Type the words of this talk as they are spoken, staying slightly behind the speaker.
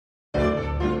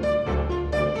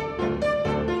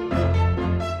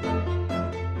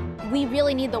we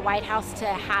really need the White House to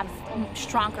have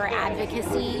stronger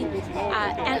advocacy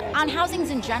and on housing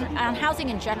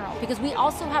in general, because we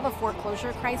also have a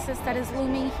foreclosure crisis that is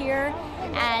looming here.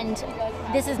 And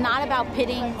this is not about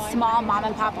pitting small mom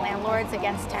and pop landlords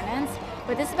against tenants,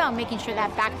 but this is about making sure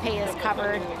that back pay is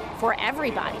covered for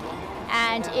everybody.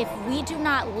 And if we do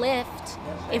not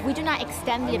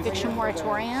extend the eviction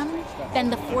moratorium, then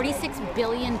the $46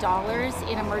 billion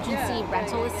in emergency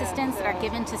rental assistance that are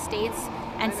given to states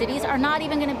and cities are not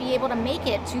even going to be able to make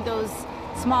it to those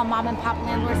small mom and pop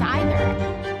landlords either.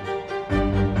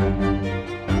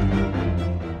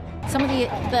 Some of the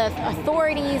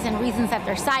authorities and reasons that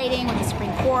they're citing with the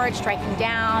Supreme Court striking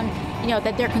down,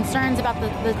 that they're concerns about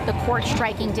the court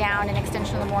striking down an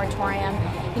extension of the moratorium,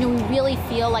 we really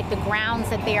feel like the grounds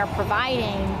that they are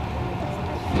providing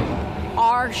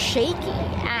are shaky.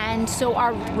 And so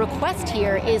our request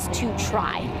here is to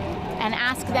try and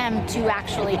ask them to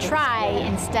actually try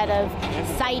instead of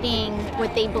citing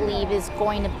what they believe is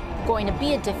going to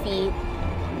be a defeat.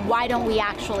 Why don't we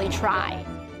actually try?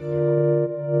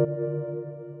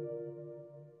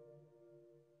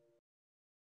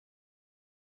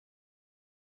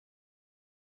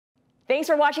 Thanks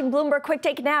for watching Bloomberg Quick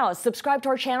Take Now. Subscribe to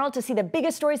our channel to see the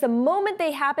biggest stories the moment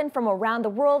they happen from around the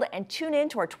world, and tune in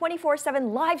to our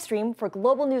 24/7 live stream for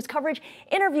global news coverage,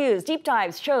 interviews, deep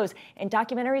dives, shows, and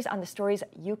documentaries on the stories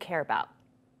you care about.